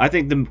 I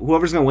think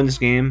whoever's going to win this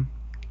game,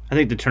 I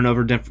think the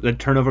turnover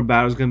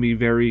battle is going to be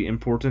very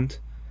important.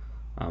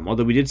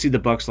 Although we did see the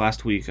Bucs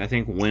last week, I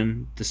think,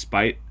 win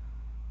despite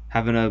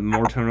having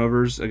more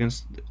turnovers than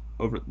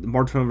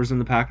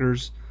the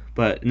Packers.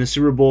 But in the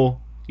Super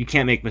Bowl, you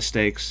can't make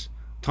mistakes.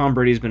 Tom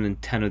Brady's been in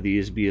 10 of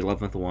these, be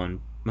 11th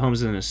one. Mahomes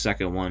is in his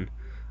 2nd one.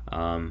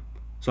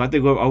 So I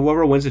think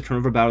whoever wins the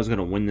turnover battle is going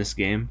to win this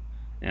game,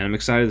 and I'm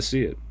excited to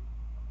see it.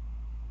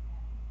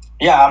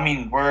 Yeah, I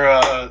mean,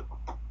 we're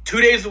 2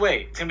 days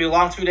away. It's going to be a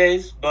long 2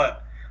 days,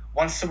 but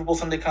once Super Bowl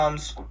Sunday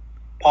comes,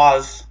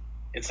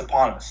 it's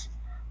upon us.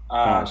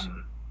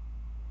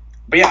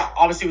 But yeah,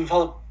 obviously we've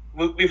held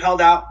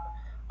out.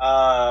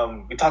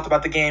 We talked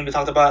about the game. We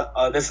talked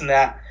about this and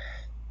that.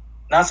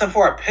 Not except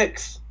for our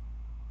picks.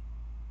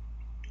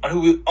 On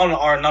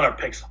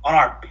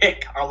our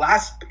pick, our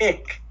last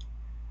pick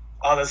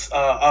of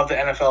the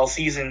NFL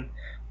season,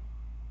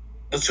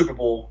 the Super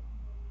Bowl.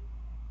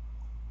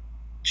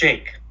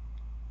 Jake,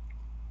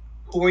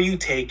 who are you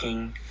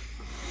taking?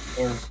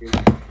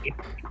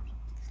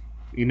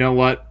 You know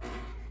what?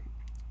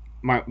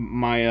 My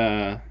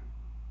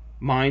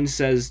mind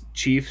says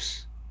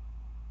Chiefs,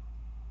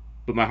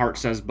 but my heart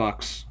says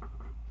Bucks.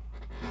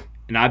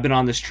 And I've been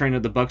on this train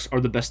of the Bucks are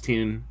the best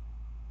team.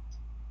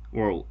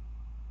 Or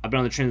I've been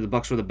on the train of the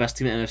Bucks were the best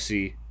team in the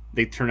NFC.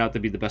 They turned out to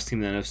be the best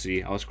team in the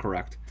NFC. I was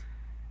correct.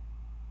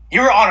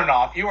 You were on and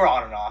off.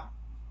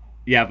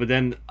 Yeah, but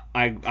then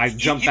I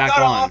jumped back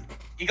on. Off,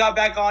 you got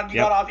back on. You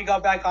got off. You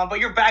got back on. But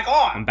you're back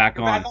on. I'm back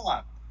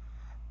on.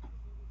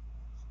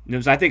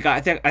 Nibs, I think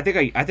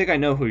I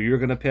know who you're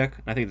gonna pick.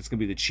 I think it's gonna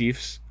be the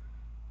Chiefs.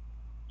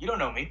 You don't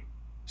know me.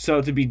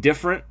 So to be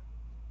different,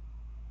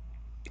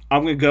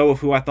 I'm gonna go with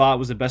who I thought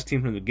was the best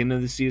team from the beginning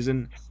of the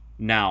season.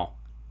 Now,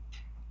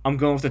 I'm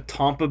going with the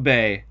Tampa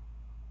Bay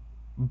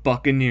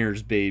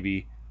Buccaneers,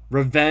 baby.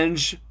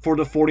 Revenge for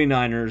the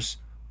 49ers.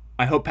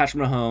 I hope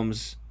Patrick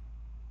Mahomes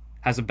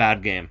has a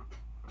bad game.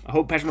 I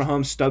hope Patrick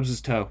Mahomes stubs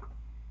his toe.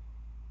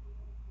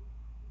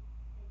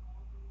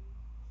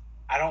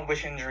 I don't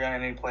wish injury on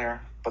any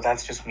player, but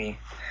that's just me.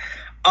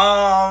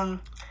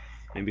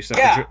 Maybe except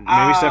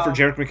for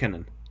Jerick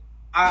McKinnon.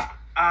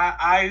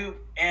 I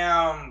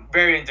am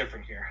very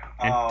indifferent here.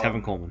 And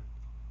Tevin Coleman.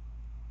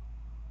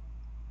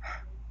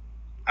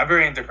 I'm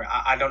very indifferent.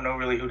 I don't know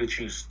really who to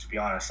choose, to be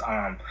honest.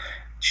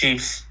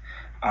 Chiefs.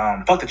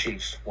 Fuck the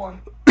Chiefs.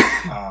 1.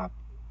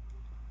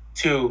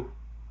 2.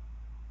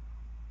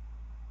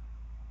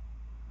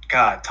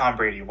 God, Tom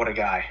Brady, what a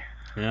guy.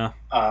 Yeah.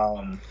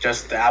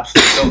 Just the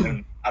absolute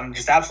goat. I'm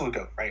just absolute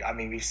goat, right? I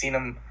mean, we've seen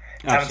him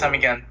time and time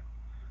again.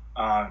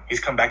 He's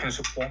come back in the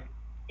Super Bowl.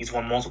 He's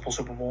won multiple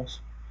Super Bowls.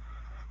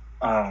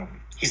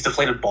 He's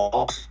deflated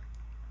balls.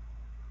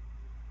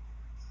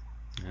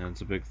 Yeah,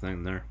 it's a big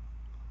thing there.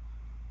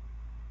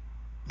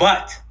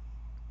 But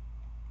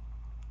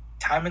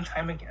time and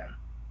time again,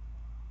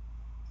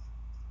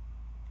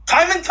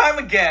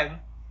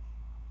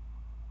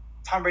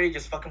 Tom Brady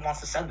just fucking wants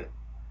to send it.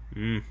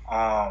 He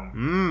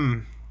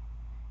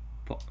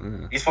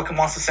just fucking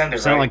wants to send it.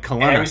 Sound right? like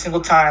Kalena. And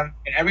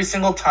every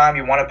single time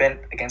you want to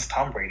bet against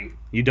Tom Brady.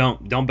 You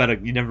don't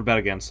bet. You never bet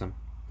against him.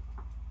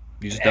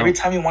 You just don't. Every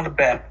time you want to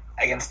bet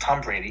against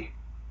Tom Brady,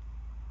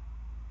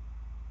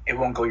 it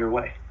won't go your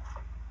way.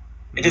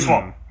 It just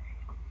won't.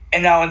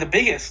 And now in the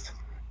biggest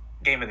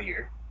game of the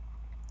year,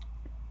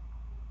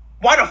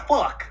 why the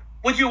fuck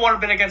would you want to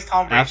bet against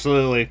Tom Brady?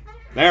 Absolutely.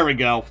 There we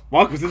go.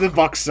 Welcome to the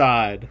Bucs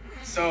side.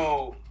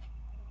 So,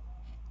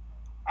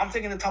 I'm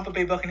taking the Tampa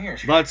Bay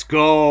Buccaneers here. Let's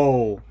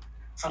go.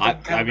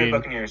 Tampa Bay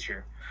Buccaneers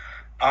here.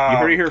 You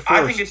heard it here first.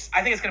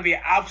 I think it's going to be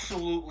an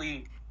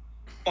absolutely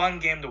fun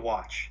game to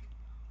watch.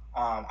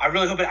 I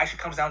really hope it actually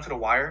comes down to the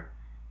wire.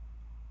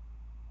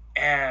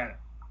 And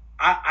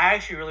I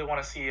actually really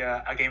want to see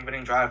a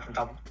game-winning drive from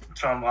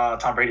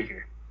Tom Brady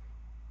here.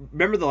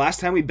 Remember the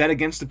last time we bet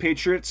against the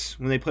Patriots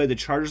when they played the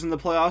Chargers in the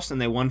playoffs and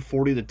they won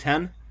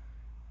 40-10?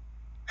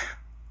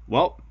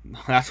 Well,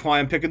 that's why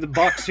I'm picking the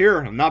Bucs here.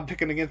 I'm not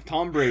picking against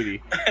Tom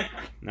Brady.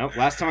 Nope.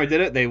 Last time I did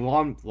it, they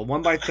won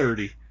by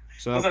 30.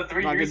 So was that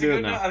 3 years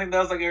ago? I think that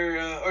was like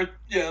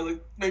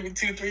maybe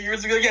 2-3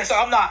 years ago. Yeah. So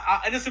I'm not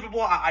in the Super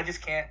Bowl. I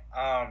just can't.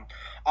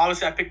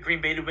 Obviously, I picked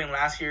Green Bay to win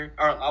last year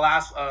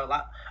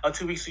or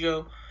 2 weeks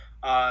ago.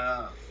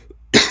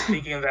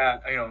 Thinking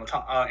that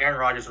Aaron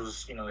Rodgers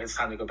was it's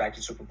time to go back to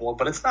the Super Bowl,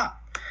 but it's not.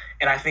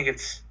 And I think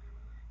it's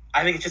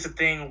just a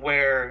thing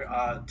where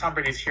Tom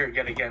Brady's here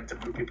yet again to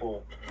prove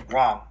people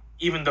wrong,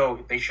 even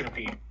though they shouldn't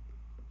be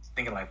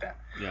thinking like that.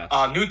 Yes.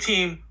 New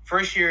team,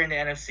 first year in the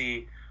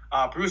NFC.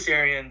 Bruce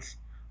Arians.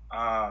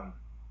 God,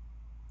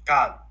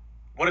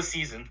 what a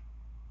season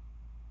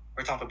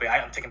for Tampa Bay.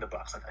 I'm taking the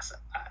Bucs, like I said.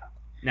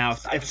 Now,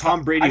 if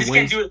Tom Brady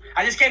wins,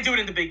 I just can't do it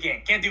in the big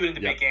game. Can't do it in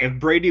the big game. If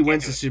Brady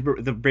wins the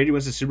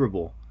Super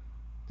Bowl,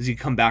 does he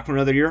come back for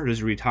another year or does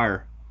he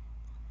retire?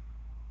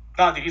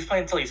 No, dude, he's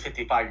playing until he's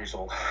 55 years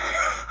old.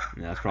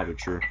 Yeah, that's probably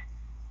true.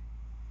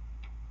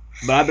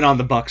 But I've been on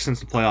the Bucs since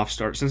the playoffs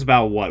start. Since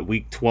about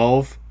week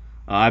 12.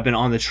 I've been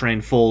on the train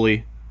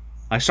fully.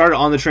 I started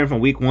on the train from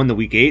week 1 to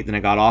week 8. Then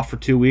I got off for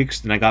 2 weeks.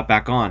 Then I got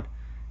back on.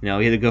 He had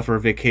to go for a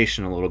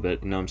vacation a little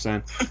bit. You know what I'm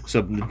saying?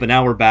 So, but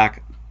now we're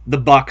back. The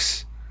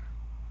Bucs.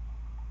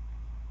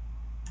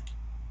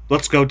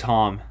 Let's go,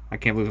 Tom. I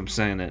can't believe I'm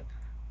saying it.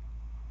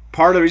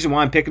 Part of the reason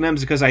why I'm picking them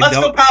is because Let's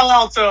go, Palo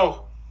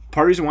Alto.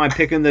 Part of the reason why I'm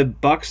picking the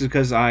Bucs is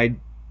because I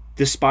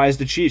despise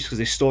the Chiefs because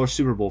they stole a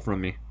Super Bowl from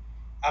me.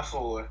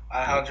 Absolutely.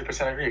 I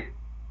 100% agree.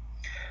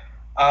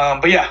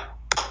 But yeah.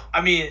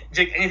 I mean,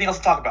 Jake, anything else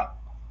to talk about?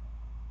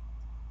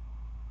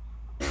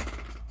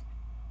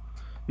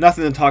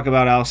 Nothing to talk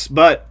about else,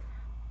 but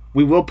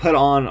we will put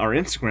on our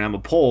Instagram a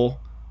poll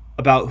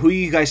about who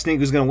you guys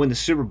think is going to win the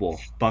Super Bowl.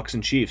 Bucs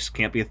and Chiefs.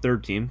 Can't be a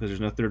third team because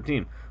there's no third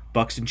team.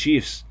 Bucs and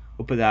Chiefs.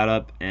 We'll put that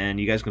up, and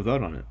you guys can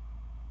vote on it.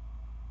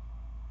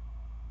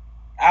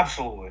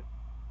 Absolutely.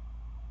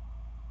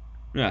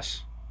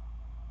 Yes.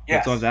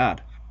 Yes. That's all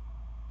that.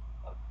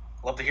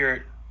 Love to hear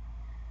it.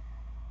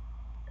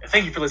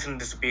 Thank you for listening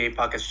to this BA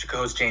podcast.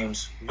 Your host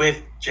James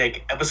with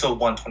Jake, episode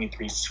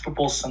 123, Super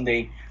Bowl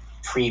Sunday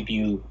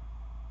preview.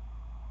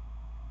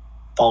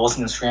 Follow us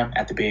on Instagram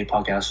at the BA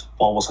Podcast.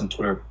 Follow us on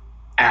Twitter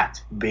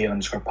at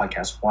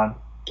BA_podcast1.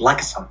 Like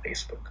us on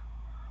Facebook.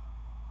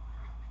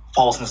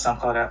 Follow us on the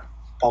SoundCloud app.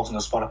 Follow us on the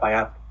Spotify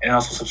app. And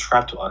also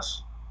subscribe to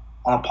us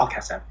on the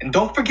podcast app. And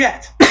don't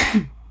forget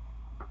to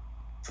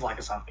like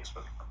us on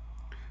Facebook.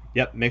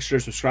 Yep, make sure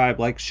to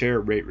subscribe, like, share,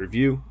 rate,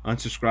 review,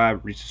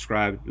 unsubscribe,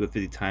 resubscribe, do it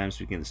 50 times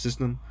so you get in the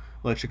system.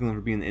 Electric Chicken for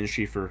being in the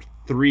industry for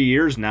 3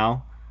 years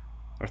now.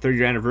 Our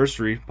 3rd-year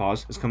anniversary,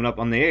 is coming up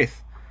on the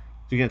 8th.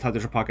 So you can Top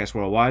Digital Podcast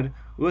worldwide.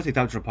 We will take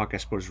Top Digital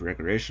Podcast sports for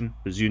recreation.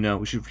 But as you know,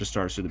 we shoot for the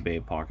stars through the Bay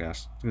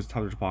Podcast. So it's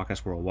Top Digital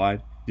Podcast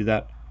worldwide. Do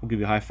that, we'll give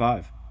you a high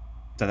five.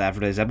 That's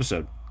the today's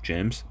episode.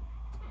 James?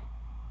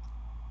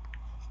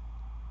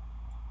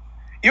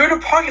 You were in a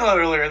parking lot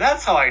earlier.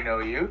 That's how I know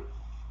you.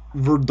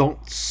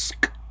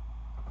 Verdonsk.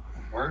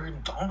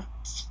 Word don't.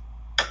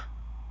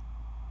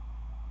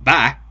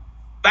 Bye.